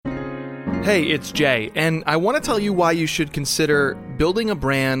Hey, it's Jay, and I want to tell you why you should consider building a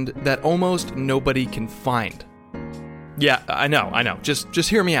brand that almost nobody can find. Yeah, I know. Just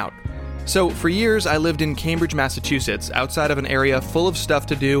hear me out. So, for years, I lived in Cambridge, Massachusetts, outside of an area full of stuff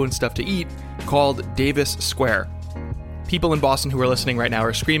to do and stuff to eat called Davis Square. People in Boston who are listening right now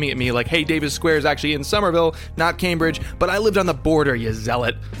are screaming at me like, hey, Davis Square is actually in Somerville, not Cambridge, but I lived on the border, you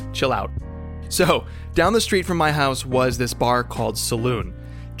zealot. Chill out. So, down the street from my house was this bar called Saloon.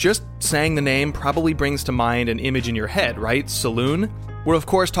 Just saying the name probably brings to mind an image in your head, right? Saloon? We're of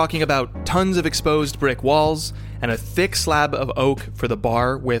course talking about tons of exposed brick walls and a thick slab of oak for the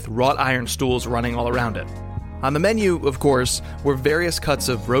bar with wrought iron stools running all around it. On the menu, of course, were various cuts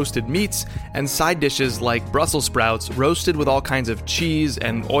of roasted meats and side dishes like Brussels sprouts roasted with all kinds of cheese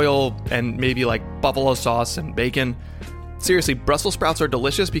and oil and maybe like buffalo sauce and bacon. Seriously, Brussels sprouts are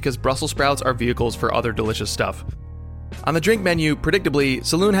delicious because Brussels sprouts are vehicles for other delicious stuff. On the drink menu, predictably,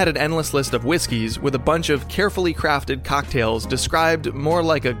 Saloon had an endless list of whiskeys with a bunch of carefully crafted cocktails described more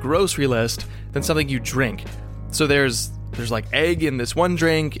like a grocery list than something you drink. So there's like egg in this one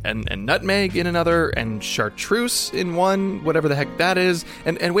drink, and nutmeg in another, and chartreuse in one, whatever the heck that is.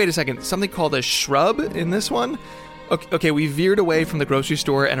 And wait a second, something called a shrub in this one? Okay, we veered away from the grocery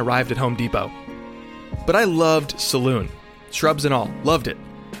store and arrived at Home Depot. But I loved Saloon. Shrubs and all. Loved it.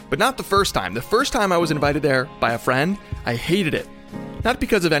 But not the first time. The first time I was invited there by a friend, I hated it. Not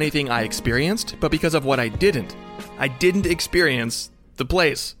because of anything I experienced, but because of what I didn't. I didn't experience the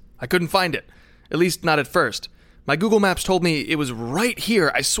place. I couldn't find it. At least not at first. My Google Maps told me it was right here,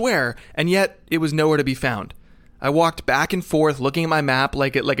 I swear, and yet it was nowhere to be found. I walked back and forth looking at my map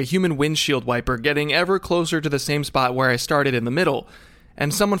like a human windshield wiper, getting ever closer to the same spot where I started in the middle.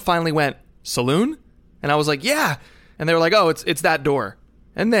 And someone finally went, Saloon? And I was like, yeah! And they were like, oh, it's that door.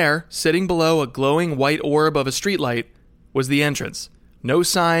 And there, sitting below a glowing white orb of a streetlight, was the entrance. No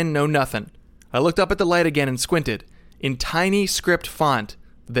sign, no nothing. I looked up at the light again and squinted. In tiny script font,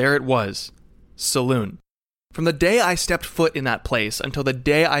 there it was. Saloon. From the day I stepped foot in that place until the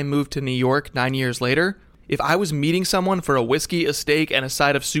day I moved to New York 9 years later, if I was meeting someone for a whiskey, a steak, and a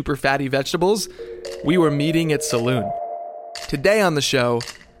side of super fatty vegetables, we were meeting at Saloon. Today on the show,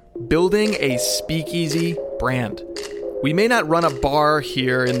 building a speakeasy brand. We may not run a bar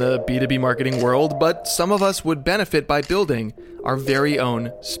here in the B2B marketing world, but some of us would benefit by building our very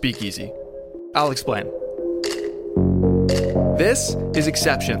own speakeasy. I'll explain. This is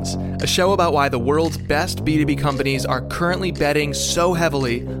Exceptions, a show about why the world's best B2B companies are currently betting so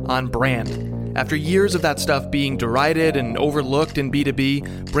heavily on brand. After years of that stuff being derided and overlooked in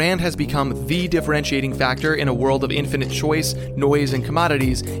B2B, brand has become the differentiating factor in a world of infinite choice, noise, and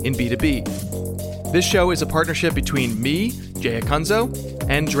commodities in B2B. This show is a partnership between me, Jay Acunzo,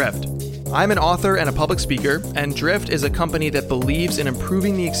 and Drift. I'm an author and a public speaker, and Drift is a company that believes in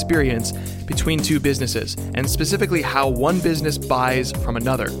improving the experience between two businesses, and specifically how one business buys from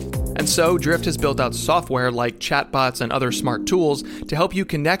another. And so, Drift has built out software like chatbots and other smart tools to help you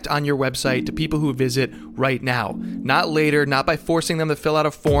connect on your website to people who visit right now. Not later, not by forcing them to fill out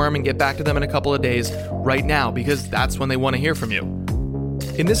a form and get back to them in a couple of days, right now, because that's when they want to hear from you.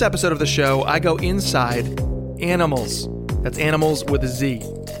 In this episode of the show, I go inside Animalz. That's Animalz with a Z.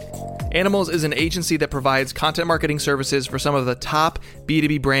 Animalz is an agency that provides content marketing services for some of the top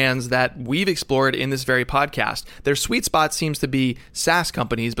B2B brands that we've explored in this very podcast. Their sweet spot seems to be SaaS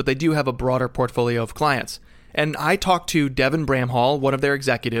companies, but they do have a broader portfolio of clients. And I talked to Devin Bramhall, one of their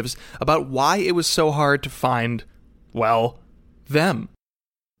executives, about why it was so hard to find, well, them.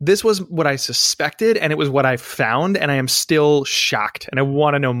 This was what I suspected, and it was what I found, and I am still shocked, and I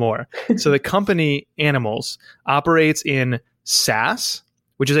want to know more. So the company Animalz operates in SaaS,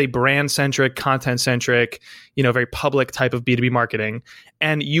 which is a brand-centric, content-centric, very public type of B2B marketing,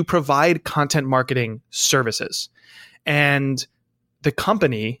 and you provide content marketing services. And the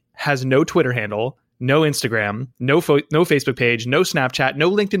company has no Twitter handle, no Instagram, no Facebook page, no Snapchat,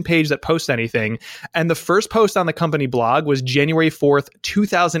 no LinkedIn page that posts anything. And the first post on the company blog was January 4th,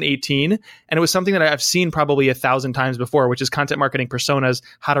 2018. And it was something that I've seen probably 1,000 times before, which is content marketing personas,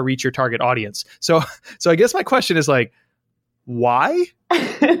 how to reach your target audience. So I guess my question is like, why?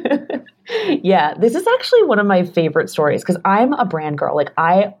 Yeah, this is actually one of my favorite stories because I'm a brand girl. Like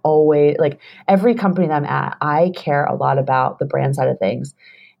I always, every company that I'm at, I care a lot about the brand side of things.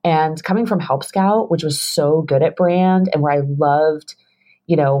 And coming from Help Scout, which was so good at brand and where I loved,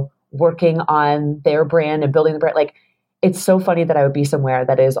 working on their brand and building the brand, it's so funny that I would be somewhere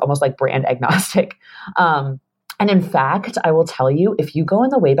that is almost like brand agnostic. And in fact, I will tell you, if you go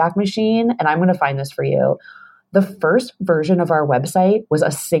in the Wayback Machine, and I'm going to find this for you, The first version of our website was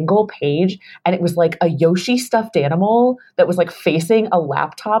a single page, and it was like a Yoshi stuffed animal that was like facing a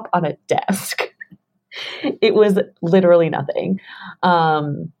laptop on a desk. It was literally nothing.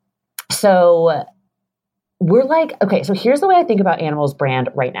 So we're like, okay, so here's the way I think about Animalz brand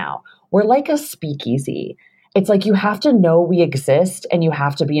right now. We're like a speakeasy. It's like you have to know we exist and you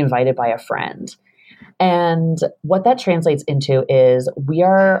have to be invited by a friend. And what that translates into is we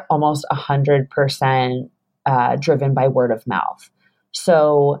are almost 100% driven by word of mouth.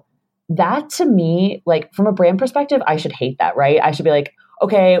 So that to me, like from a brand perspective, I should hate that, right? I should be like,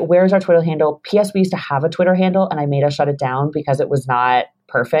 okay, where's our Twitter handle? PS, we used to have a Twitter handle and I made us shut it down because it was not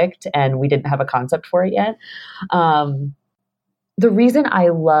perfect and we didn't have a concept for it yet. The reason I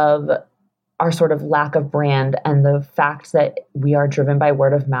love our sort of lack of brand and the fact that we are driven by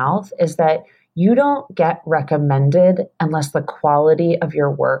word of mouth is that you don't get recommended unless the quality of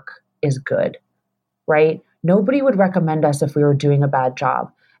your work is good, right? Nobody would recommend us if we were doing a bad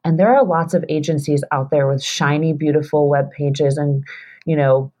job. And there are lots of agencies out there with shiny, beautiful web pages and, you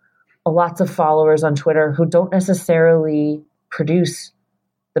know, lots of followers on Twitter who don't necessarily produce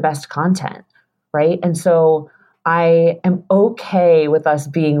the best content, right? And so I am okay with us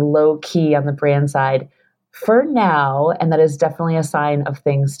being low key on the brand side for now, and that is definitely a sign of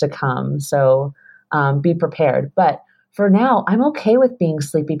things to come. So be prepared. But for now, I'm okay with being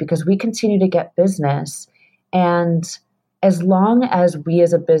sleepy because we continue to get business. And as long as we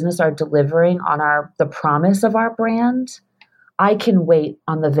as a business are delivering on the promise of our brand, I can wait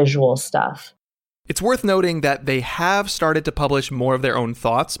on the visual stuff. It's worth noting that they have started to publish more of their own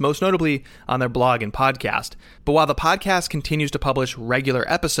thoughts, most notably on their blog and podcast. But while the podcast continues to publish regular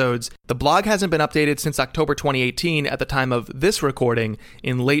episodes, the blog hasn't been updated since October 2018 at the time of this recording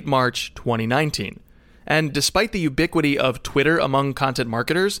in late March 2019. And despite the ubiquity of Twitter among content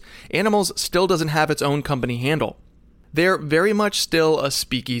marketers, Animalz still doesn't have its own company handle. They're very much still a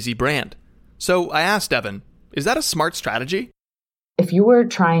speakeasy brand. So I asked Evan, is that a smart strategy? If you were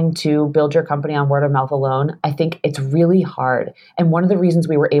trying to build your company on word of mouth alone, I think it's really hard. And one of the reasons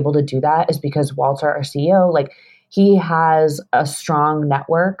we were able to do that is because Walter, our CEO, like he has a strong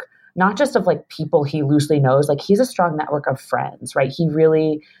network, not just of like people he loosely knows, like he's a strong network of friends, right? He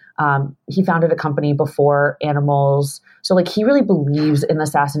really, he founded a company before Animalz. So like he really believes in the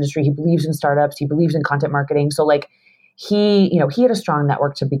SaaS industry. He believes in startups. He believes in content marketing. So like he had a strong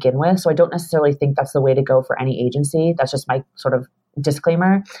network to begin with. So I don't necessarily think that's the way to go for any agency. That's just my sort of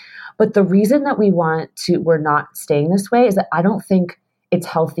disclaimer. But the reason that we're not staying this way is that I don't think it's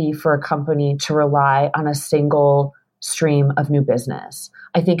healthy for a company to rely on a single stream of new business.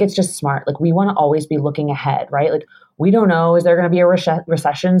 I think it's just smart. Like we want to always be looking ahead, right? Like we don't know, is there going to be a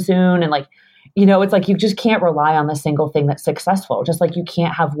recession soon? And like, it's like you just can't rely on the single thing that's successful. Just like you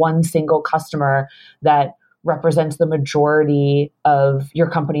can't have one single customer that represents the majority of your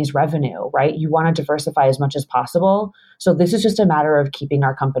company's revenue, right? You want to diversify as much as possible. So this is just a matter of keeping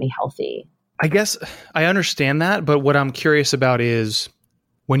our company healthy. I guess I understand that, but what I'm curious about is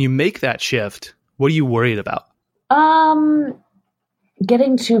when you make that shift, what are you worried about?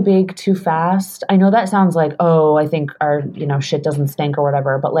 Getting too big too fast. I know that sounds like, oh, I think our, shit doesn't stink or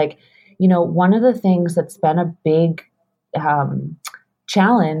whatever. But like, one of the things that's been a big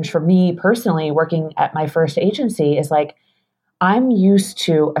challenge for me personally working at my first agency is like, I'm used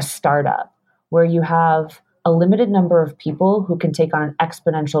to a startup where you have a limited number of people who can take on an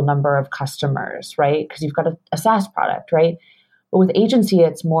exponential number of customers, right? Because you've got a SaaS product, right? But with agency,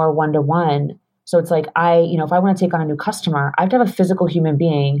 it's more one-to-one. So it's like if I want to take on a new customer, I have to have a physical human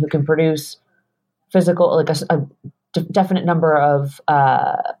being who can produce physical, like a definite number of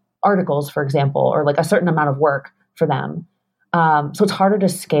articles, for example, or like a certain amount of work for them. So it's harder to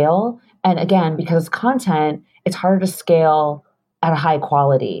scale. And again, because it's content, it's harder to scale at a high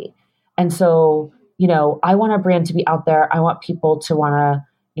quality. And so, I want our brand to be out there. I want people to want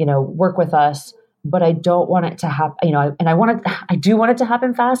to, work with us, but I don't want it to happen, and I do want it to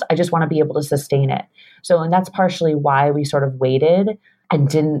happen fast. I just want to be able to sustain it. So, and that's partially why we sort of waited and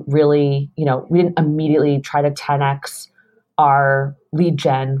didn't really, we didn't immediately try to 10x our lead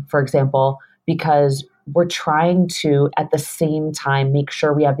gen, for example, because we're trying to, at the same time, make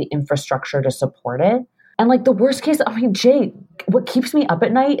sure we have the infrastructure to support it. And like the worst case, Jay, what keeps me up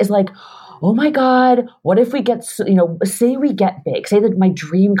at night is like, oh my God, what if we get, say we get big, say that my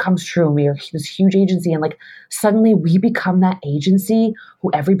dream comes true and we are this huge agency and like suddenly we become that agency who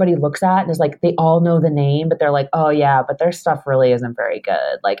everybody looks at and is like, they all know the name, but they're like, oh yeah, but their stuff really isn't very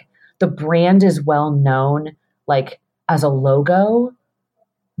good. Like the brand is well known, like as a logo,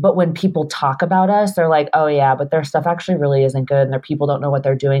 but when people talk about us, they're like, oh yeah, but their stuff actually really isn't good and their people don't know what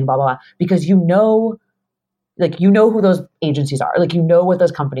they're doing, blah, blah, blah. Because like, you know who those agencies are, like, you know what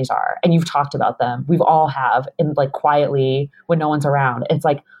those companies are, and you've talked about them. We've all have, and like quietly when no one's around. It's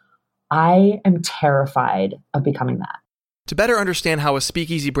like, I am terrified of becoming that. To better understand how a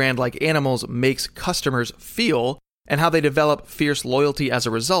speakeasy brand like Animalz makes customers feel and how they develop fierce loyalty as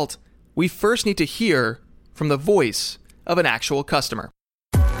a result, we first need to hear from the voice of an actual customer.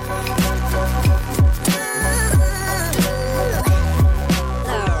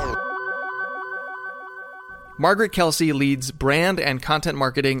 Margaret Kelsey leads brand and content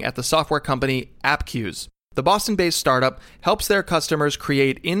marketing at the software company Appcues. The Boston-based startup helps their customers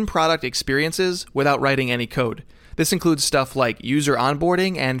create in-product experiences without writing any code. This includes stuff like user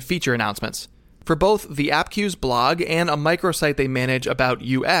onboarding and feature announcements. For both the Appcues blog and a microsite they manage about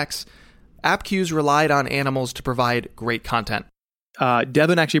UX, Appcues relied on Animalz to provide great content.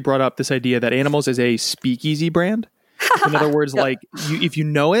 Devin actually brought up this idea that Animalz is a speakeasy brand. In other words, like, if you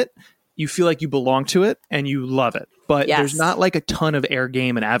know it, you feel like you belong to it and you love it. But there's not like a ton of air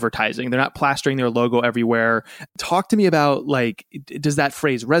game and advertising. They're not plastering their logo everywhere. Talk to me about, like, does that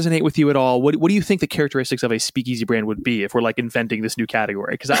phrase resonate with you at all? What do you think the characteristics of a speakeasy brand would be if we're like inventing this new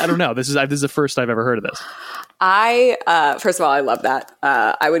category? Because I don't know. This is the first I've ever heard of this. First of all, I love that.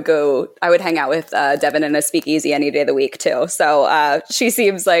 I would hang out with Devin in a speakeasy any day of the week too. So she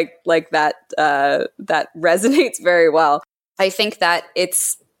seems like that resonates very well. I think that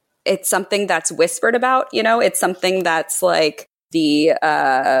it's something that's whispered about, it's something that's like the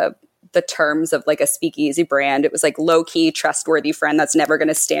terms of like a speakeasy brand. It was like low key, trustworthy friend that's never going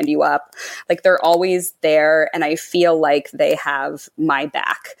to stand you up. Like, they're always there. And I feel like they have my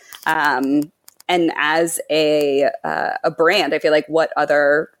back. And as a brand, I feel like what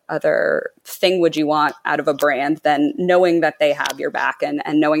other thing would you want out of a brand than knowing that they have your back and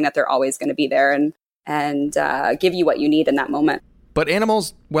knowing that they're always going to be there and give you what you need in that moment. But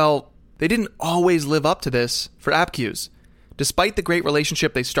Animalz, well, they didn't always live up to this for Appcues. Despite the great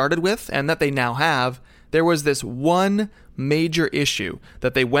relationship they started with and that they now have, there was this one major issue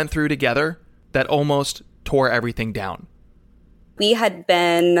that they went through together that almost tore everything down. We had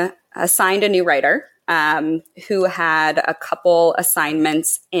been assigned a new writer who had a couple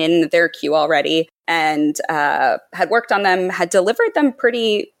assignments in their queue already and had worked on them, had delivered them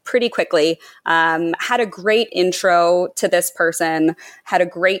pretty quickly, had a great intro to this person, had a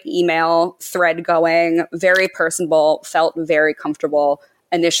great email thread going, very personable, felt very comfortable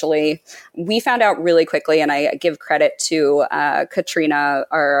initially. We found out really quickly, and I give credit to Katrina,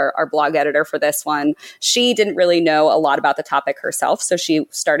 our blog editor for this one. She didn't really know a lot about the topic herself, so she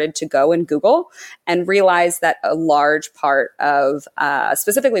started to go and Google and realized that a large part of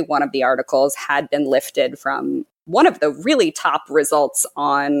specifically one of the articles had been lifted from one of the really top results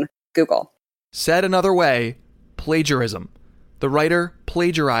on Google. Said another way, plagiarism. The writer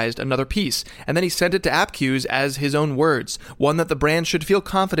plagiarized another piece, and then he sent it to Appcues as his own words, one that the brand should feel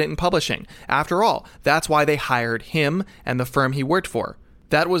confident in publishing. After all, that's why they hired him and the firm he worked for.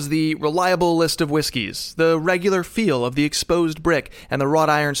 That was the reliable list of whiskeys, the regular feel of the exposed brick and the wrought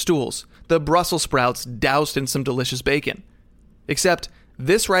iron stools, the Brussels sprouts doused in some delicious bacon. Except,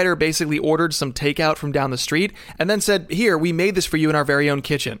 this writer basically ordered some takeout from down the street and then said, "Here, we made this for you in our very own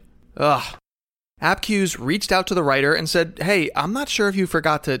kitchen." Ugh. Appcues reached out to the writer and said, "Hey, I'm not sure if you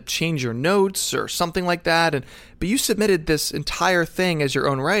forgot to change your notes or something like that, but you submitted this entire thing as your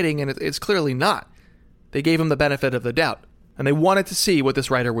own writing, and it's clearly not." They gave him the benefit of the doubt, and they wanted to see what this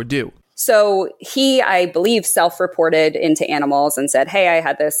writer would do. So he, I believe, self-reported into Animalz and said, "Hey, I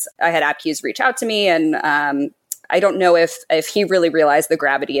had Appcues reach out to me, and I don't know if he really realized the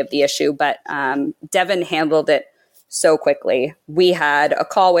gravity of the issue, but Devin handled it so quickly. We had a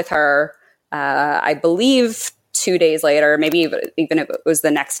call with her, I believe 2 days later, maybe even if it was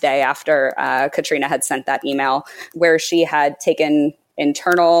the next day after Katrina had sent that email, where she had taken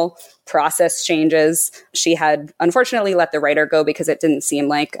internal process changes. She had unfortunately let the writer go because it didn't seem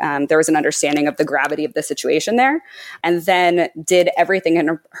like there was an understanding of the gravity of the situation there, and then did everything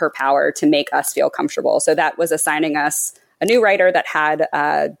in her power to make us feel comfortable. So that was assigning us a new writer that had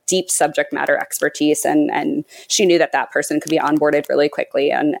deep subject matter expertise, and she knew that person could be onboarded really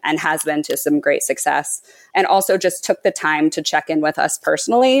quickly and has been to some great success. And also just took the time to check in with us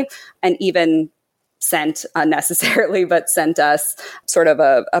personally, and even sent unnecessarily, but sent us sort of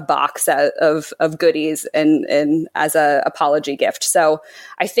a box of goodies and as a apology gift. So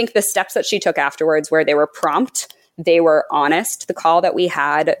I think the steps that she took afterwards, where they were prompt, they were honest. The call that we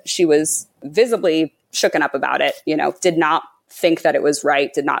had, she was visibly shooken up about it, did not think that it was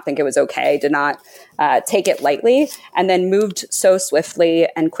right, did not think it was okay, did not take it lightly, and then moved so swiftly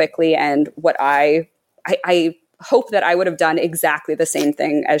and quickly. And what I hope that I would have done exactly the same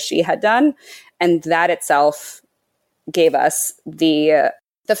thing as she had done. And that itself gave us the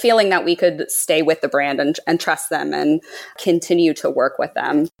feeling that we could stay with the brand and trust them and continue to work with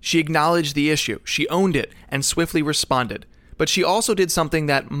them. She acknowledged the issue, she owned it, and swiftly responded. But she also did something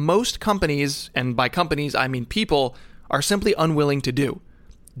that most companies, and by companies I mean people, are simply unwilling to do.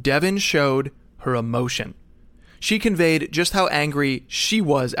 Devin showed her emotion. She conveyed just how angry she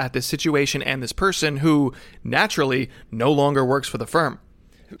was at this situation and this person who, naturally, no longer works for the firm.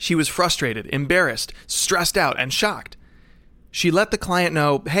 She was frustrated, embarrassed, stressed out, and shocked. She let the client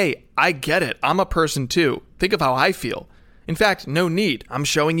know, hey, I get it. I'm a person too. Think of how I feel. In fact, no need. I'm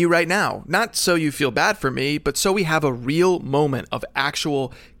showing you right now. Not so you feel bad for me, but so we have a real moment of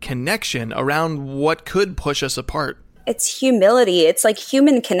actual connection around what could push us apart. It's humility. It's like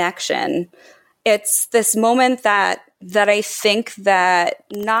human connection. It's this moment that I think that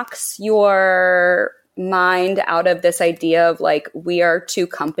knocks your mind out of this idea of like, we are two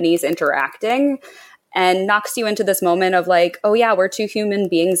companies interacting, and knocks you into this moment of like, oh yeah, we're two human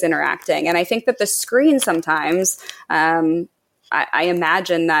beings interacting. And I think that the screen sometimes, I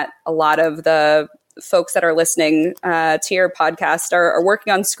imagine that a lot of the folks that are listening to your podcast are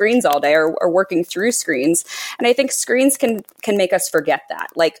working on screens all day or working through screens. And I think screens can make us forget that.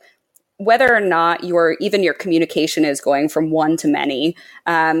 Like, whether or not your communication is going from one to many,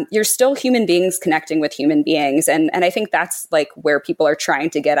 you're still human beings connecting with human beings. And I think that's like where people are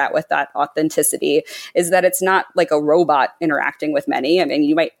trying to get at with that authenticity, is that it's not like a robot interacting with many. I mean,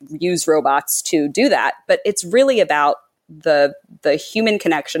 you might use robots to do that, but it's really about the human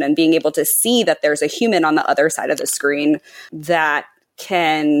connection and being able to see that there's a human on the other side of the screen that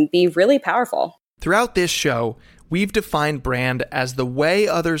can be really powerful. Throughout this show, we've defined brand as the way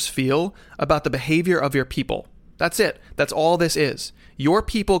others feel about the behavior of your people. That's it. That's all this is. Your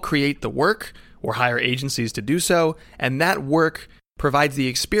people create the work or hire agencies to do so, and that work provides the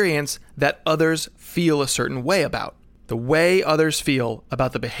experience that others feel a certain way about. The way others feel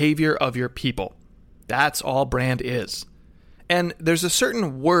about the behavior of your people. That's all brand is. And there's a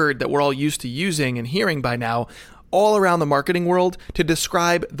certain word that we're all used to using and hearing by now all around the marketing world to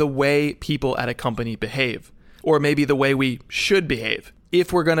describe the way people at a company behave. Or maybe the way we should behave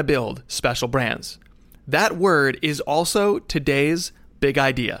if we're going to build special brands. That word is also today's big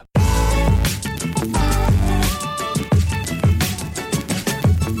idea.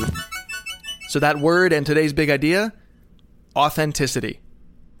 So that word and today's big idea, authenticity.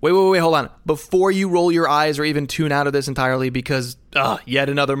 Wait, hold on. Before you roll your eyes or even tune out of this entirely because, yet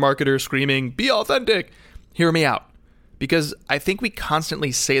another marketer screaming, be authentic, hear me out. Because I think we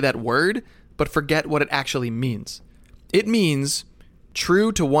constantly say that word, but forget what it actually means. It means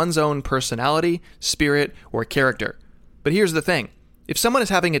true to one's own personality, spirit, or character. But here's the thing. If someone is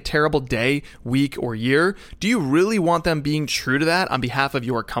having a terrible day, week, or year, do you really want them being true to that on behalf of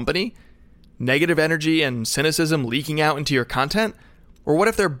your company? Negative energy and cynicism leaking out into your content? Or what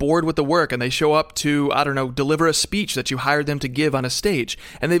if they're bored with the work and they show up to, deliver a speech that you hired them to give on a stage,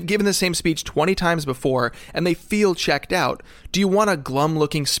 and they've given the same speech 20 times before and they feel checked out? Do you want a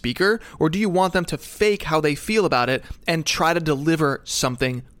glum-looking speaker, or do you want them to fake how they feel about it and try to deliver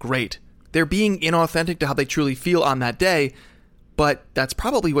something great? They're being inauthentic to how they truly feel on that day, but that's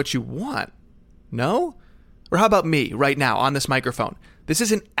probably what you want. No? Or how about me right now on this microphone? This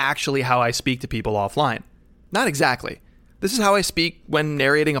isn't actually how I speak to people offline. Not exactly. This is how I speak when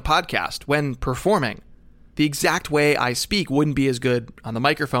narrating a podcast, when performing. The exact way I speak wouldn't be as good on the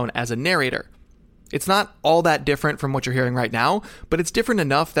microphone as a narrator. It's not all that different from what you're hearing right now, but it's different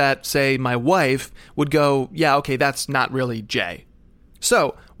enough that, say, my wife would go, yeah, okay, that's not really Jay.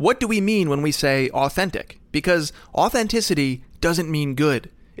 So, what do we mean when we say authentic? Because authenticity doesn't mean good.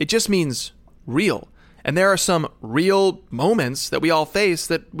 It just means real. And there are some real moments that we all face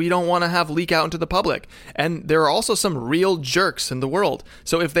that we don't want to have leak out into the public. And there are also some real jerks in the world.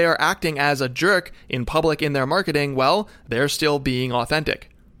 So if they are acting as a jerk in public in their marketing, well, they're still being authentic.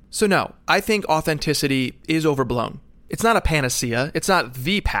 So no, I think authenticity is overblown. It's not a panacea. It's not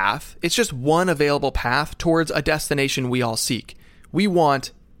the path. It's just one available path towards a destination we all seek. We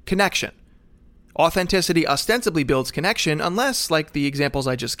want connection. Authenticity ostensibly builds connection unless, like the examples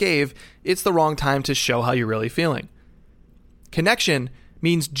I just gave, it's the wrong time to show how you're really feeling. Connection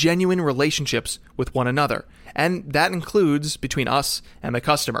means genuine relationships with one another, and that includes between us and the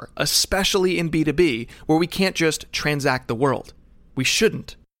customer, especially in B2B, where we can't just transact the world. We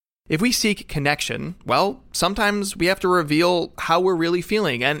shouldn't. If we seek connection, well, sometimes we have to reveal how we're really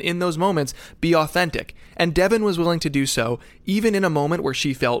feeling, and in those moments, be authentic. And Devin was willing to do so, even in a moment where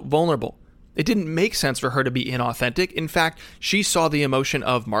she felt vulnerable. It didn't make sense for her to be inauthentic. In fact, she saw the emotion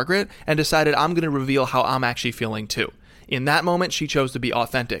of Margaret and decided, I'm going to reveal how I'm actually feeling too. In that moment, she chose to be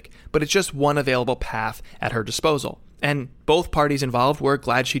authentic, but it's just one available path at her disposal. And both parties involved were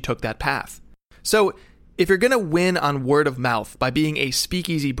glad she took that path. So if you're going to win on word of mouth by being a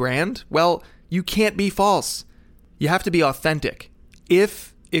speakeasy brand, well, you can't be false. You have to be authentic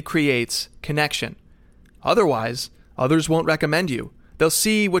if it creates connection. Otherwise, others won't recommend you. They'll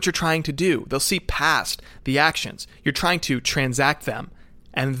see what you're trying to do. They'll see past the actions. You're trying to transact them.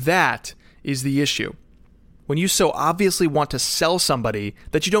 And that is the issue. When you so obviously want to sell somebody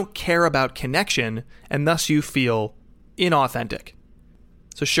that you don't care about connection, and thus you feel inauthentic.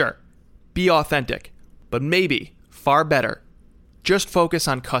 So sure, be authentic, but maybe, far better, just focus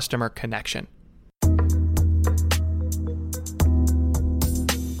on customer connection.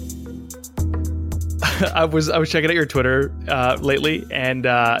 I was checking out your Twitter lately, and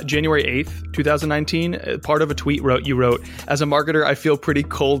January 8th, 2019, part of a tweet you wrote, as a marketer, I feel pretty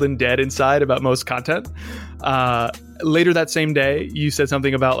cold and dead inside about most content. Later that same day, you said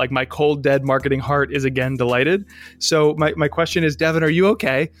something about like, my cold, dead marketing heart is again delighted. So my question is, Devin, are you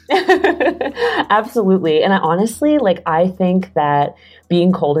okay? Absolutely. And I think that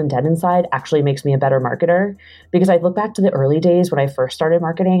being cold and dead inside actually makes me a better marketer, because I look back to the early days when I first started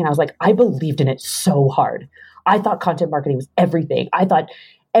marketing and I was like, I believed in it so hard. I thought content marketing was everything. I thought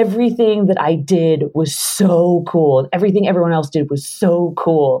everything that I did was so cool. Everything everyone else did was so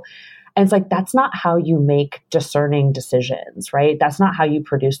cool. And it's like, that's not how you make discerning decisions, right? That's not how you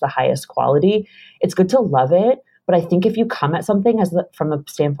produce the highest quality. It's good to love it. But I think if you come at something from a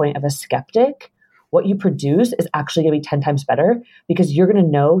standpoint of a skeptic, what you produce is actually going to be 10 times better, because you're going to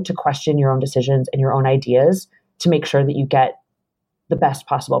know to question your own decisions and your own ideas to make sure that you get the best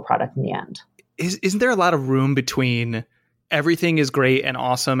possible product in the end. Isn't there a lot of room between everything is great and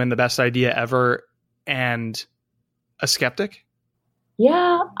awesome and the best idea ever and a skeptic?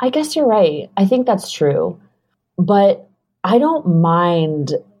 Yeah, I guess you're right. I think that's true. But I don't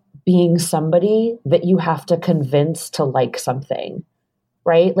mind being somebody that you have to convince to like something,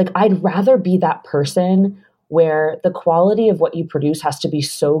 right? Like, I'd rather be that person where the quality of what you produce has to be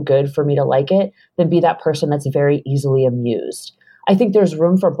so good for me to like it than be that person that's very easily amused. I think there's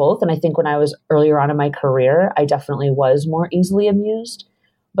room for both. And I think when I was earlier on in my career, I definitely was more easily amused.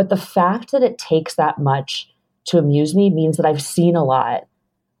 But the fact that it takes that much to amuse me means that I've seen a lot,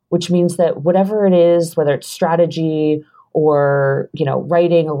 which means that whatever it is, whether it's strategy or,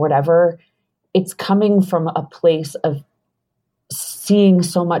 writing or whatever, it's coming from a place of seeing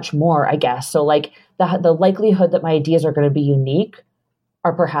so much more, I guess. So like the likelihood that my ideas are going to be unique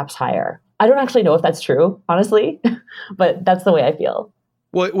are perhaps higher. I don't actually know if that's true, honestly, but that's the way I feel.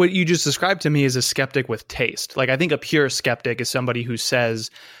 What you just described to me is a skeptic with taste. Like, I think a pure skeptic is somebody who says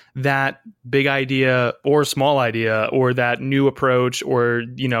that big idea or small idea or that new approach or,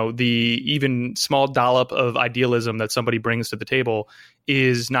 the even small dollop of idealism that somebody brings to the table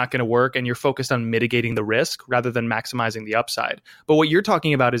is not going to work. And you're focused on mitigating the risk rather than maximizing the upside. But what you're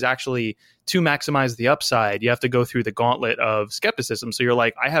talking about is actually, to maximize the upside, you have to go through the gauntlet of skepticism. So you're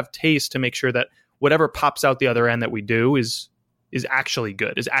like, I have taste to make sure that whatever pops out the other end that we do is actually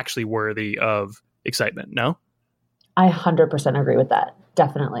good, is actually worthy of excitement. No? I 100% agree with that.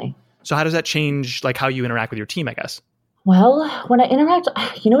 Definitely. So how does that change like how you interact with your team, I guess? Well, when I interact,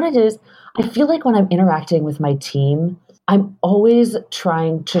 you know what it is? I feel like when I'm interacting with my team, I'm always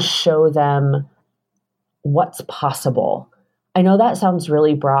trying to show them what's possible. I know that sounds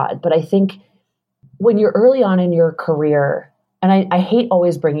really broad, but I think when you're early on in your career, and I hate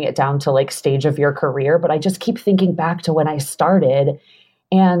always bringing it down to like stage of your career, but I just keep thinking back to when I started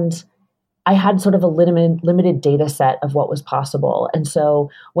and I had sort of a limited data set of what was possible. And so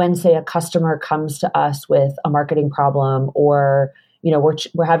when, say, a customer comes to us with a marketing problem or,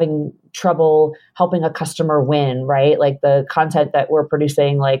 we're having trouble helping a customer win, right? Like the content that we're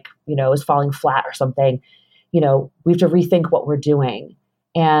producing, is falling flat or something, we have to rethink what we're doing.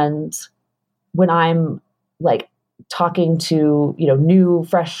 And when I'm like talking to, new,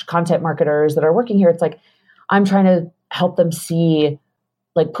 fresh content marketers that are working here, it's like, I'm trying to help them see,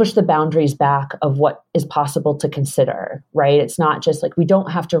 like, push the boundaries back of what is possible to consider, right? It's not just like, we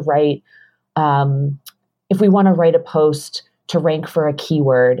don't have to write, if we want to write a post to rank for a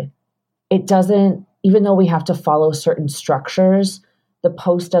keyword, it doesn't, even though we have to follow certain structures, the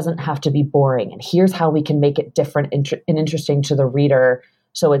post doesn't have to be boring. And here's how we can make it different and interesting to the reader.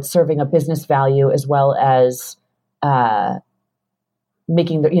 So it's serving a business value as well as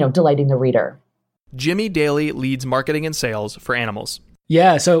making delighting the reader. Jimmy Daly leads marketing and sales for Animalz.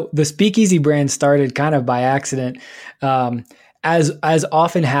 Yeah, so the Speakeasy brand started kind of by accident. as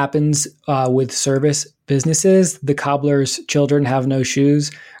often happens with service businesses, the cobbler's children have no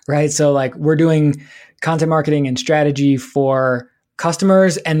shoes, right? So like we're doing content marketing and strategy for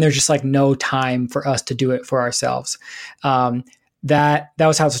customers, and there's just like no time for us to do it for ourselves. That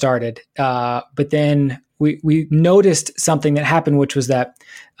was how it started. But then we noticed something that happened, which was that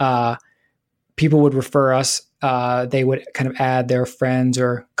people would refer us. They would kind of add their friends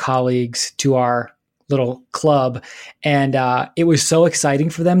or colleagues to our little club. And it was so exciting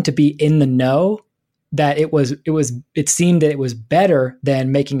for them to be in the know that it seemed that it was better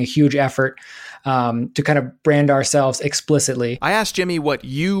than making a huge effort to kind of brand ourselves explicitly. I asked Jimmy what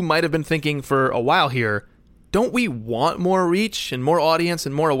you might have been thinking for a while here. Don't we want more reach and more audience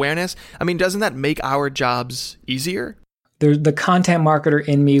and more awareness? I mean, doesn't that make our jobs easier? The content marketer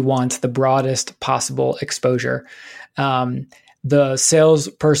in me wants the broadest possible exposure. The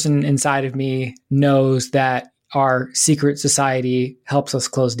salesperson inside of me knows that our secret society helps us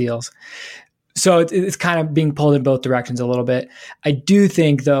close deals. So it's kind of being pulled in both directions a little bit. I do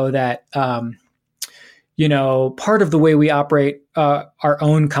think, though, that part of the way we operate our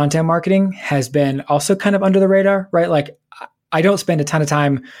own content marketing has been also kind of under the radar, right? Like I don't spend a ton of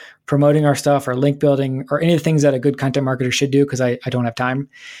time promoting our stuff or link building or any of the things that a good content marketer should do because I don't have time.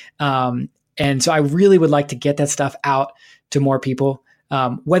 And so I really would like to get that stuff out to more people.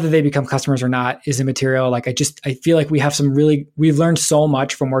 Whether they become customers or not is immaterial. Like I feel like we've learned so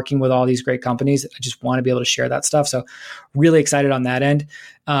much from working with all these great companies. I just want to be able to share that stuff. So really excited on that end.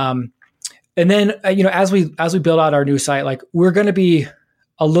 And then, as we build out our new site, like we're going to be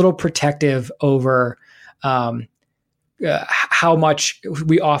a little protective over how much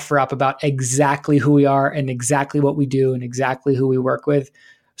we offer up about exactly who we are and exactly what we do and exactly who we work with,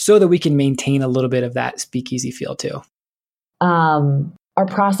 so that we can maintain a little bit of that speakeasy feel too. Our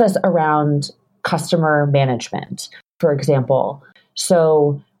process around customer management, for example.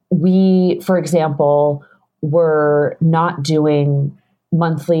 So we, for example, were not doing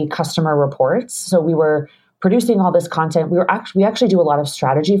monthly customer reports. So we were producing all this content. We actually do a lot of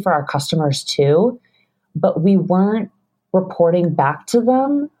strategy for our customers too, but we weren't reporting back to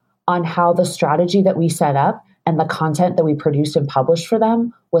them on how the strategy that we set up and the content that we produced and published for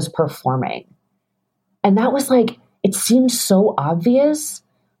them was performing. And that was like, it seemed so obvious,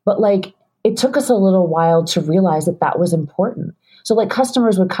 but like it took us a little while to realize that that was important. So like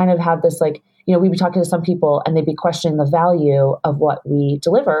customers would kind of have this like, we'd be talking to some people and they'd be questioning the value of what we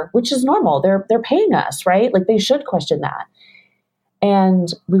deliver, which is normal. They're paying us, right? Like they should question that.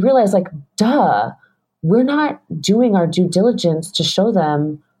 And we realized like, we're not doing our due diligence to show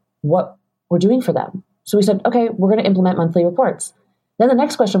them what we're doing for them. So we said, okay, we're going to implement monthly reports. Then the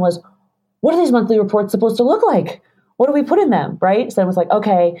next question was, what are these monthly reports supposed to look like? What do we put in them, right? So then it was like,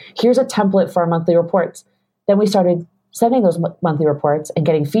 okay, here's a template for our monthly reports. Then we started sending those monthly reports and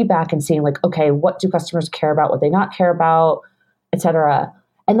getting feedback and seeing like, okay, what do customers care about, what they not care about, et cetera.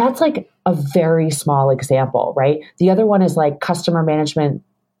 And that's like a very small example, right? The other one is like customer management,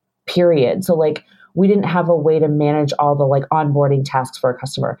 period. So like we didn't have a way to manage all the like onboarding tasks for a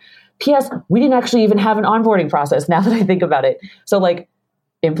customer. P.S. We didn't actually even have an onboarding process now that I think about it. So like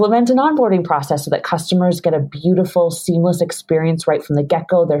implement an onboarding process so that customers get a beautiful, seamless experience right from the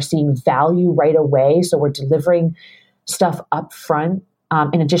get-go. They're seeing value right away. So we're delivering stuff up front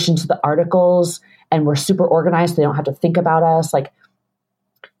in addition to the articles, and we're super organized. They don't have to think about us. Like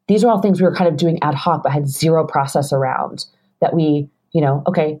these are all things we were kind of doing ad hoc, but had zero process around that we,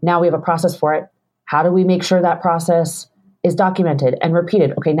 okay, now we have a process for it. How do we make sure that process is documented and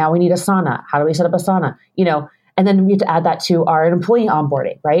repeated? Okay, now we need Asana. How do we set up Asana? And then we have to add that to our employee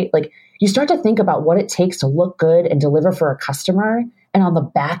onboarding, right? Like you start to think about what it takes to look good and deliver for a customer. And on the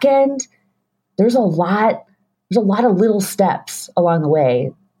back end, there's a lot of little steps along the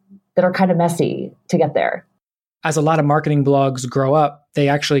way that are kind of messy to get there. As a lot of marketing blogs grow up, they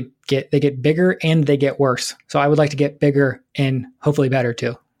get bigger and they get worse. So I would like to get bigger and hopefully better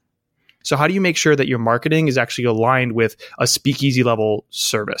too. So how do you make sure that your marketing is actually aligned with a speakeasy level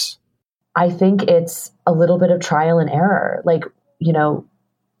service? I think it's a little bit of trial and error. Like, and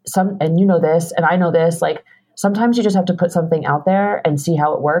this, and I know this, like sometimes you just have to put something out there and see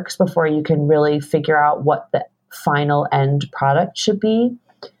how it works before you can really figure out what the final end product should be.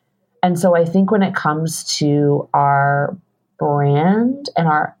 And so I think when it comes to our brand and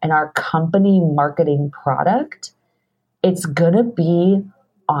our company marketing product, it's going to be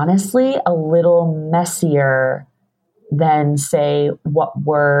honestly a little messier than say what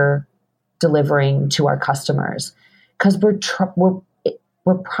we're delivering to our customers, because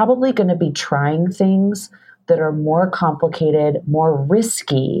we're probably going to be trying things that are more complicated, more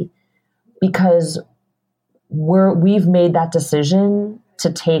risky, because we've made that decision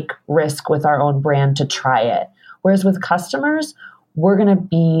to take risk with our own brand to try it. Whereas with customers, we're going to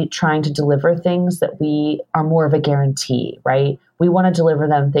be trying to deliver things that we are more of a guarantee, right? We want to deliver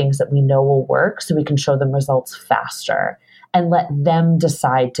them things that we know will work so we can show them results faster and let them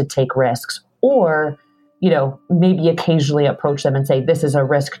decide to take risks, or, maybe occasionally approach them and say, this is a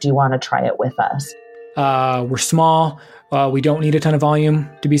risk. Do you want to try it with us? We're small. We don't need a ton of volume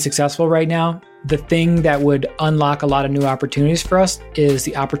to be successful right now. The thing that would unlock a lot of new opportunities for us is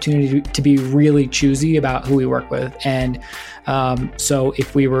the opportunity to be really choosy about who we work with. And so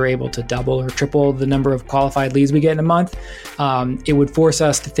if we were able to double or triple the number of qualified leads we get in a month, it would force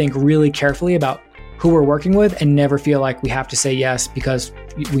us to think really carefully about who we're working with and never feel like we have to say yes because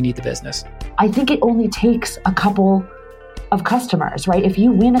we need the business. I think it only takes a couple of customers, right? If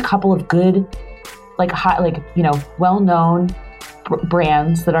you win a couple of good, well-known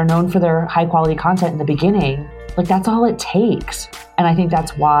brands that are known for their high quality content in the beginning, that's all it takes. And I think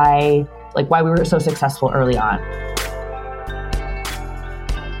that's why we were so successful early on.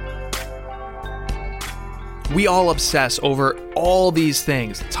 We all obsess over all these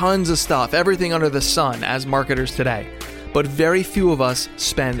things, tons of stuff, everything under the sun as marketers today. But very few of us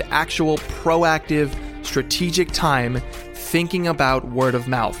spend actual proactive, strategic time thinking about word of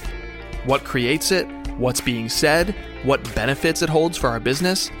mouth. What creates it? What's being said? What benefits it holds for our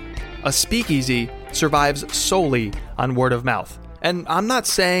business? A speakeasy survives solely on word of mouth. And I'm not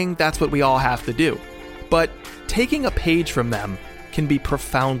saying that's what we all have to do, but taking a page from them can be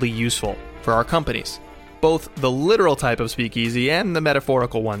profoundly useful for our companies, both the literal type of speakeasy and the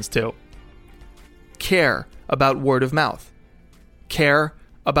metaphorical ones too. Care about word of mouth, care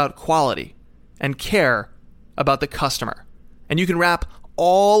about quality, and care about the customer. And you can wrap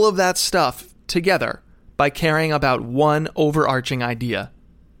all of that stuff together by caring about one overarching idea: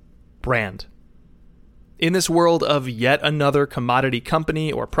 brand. In this world of yet another commodity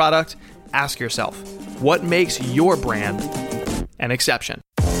company or product, ask yourself, what makes your brand an exception?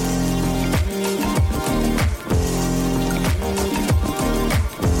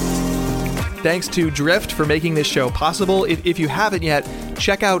 Thanks to Drift for making this show possible. If you haven't yet,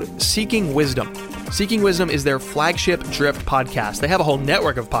 check out Seeking Wisdom. Seeking Wisdom is their flagship Drift podcast. They have a whole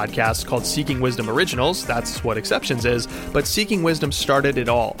network of podcasts called Seeking Wisdom Originals. That's what Exceptions is. But Seeking Wisdom started it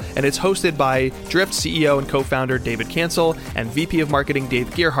all. And it's hosted by Drift CEO and co-founder David Cancel and VP of Marketing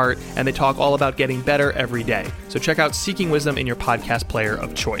Dave Gearhart. And they talk all about getting better every day. So check out Seeking Wisdom in your podcast player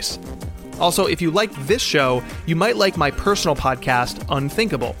of choice. Also, if you like this show, you might like my personal podcast,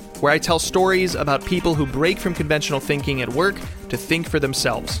 Unthinkable, where I tell stories about people who break from conventional thinking at work to think for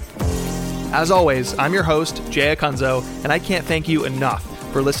themselves. As always, I'm your host, Jay Acunzo, and I can't thank you enough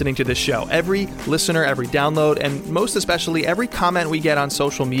for listening to this show. Every listener, every download, and most especially every comment we get on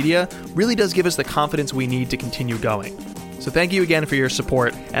social media really does give us the confidence we need to continue going. So thank you again for your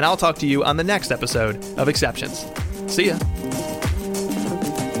support, and I'll talk to you on the next episode of Exceptions. See ya.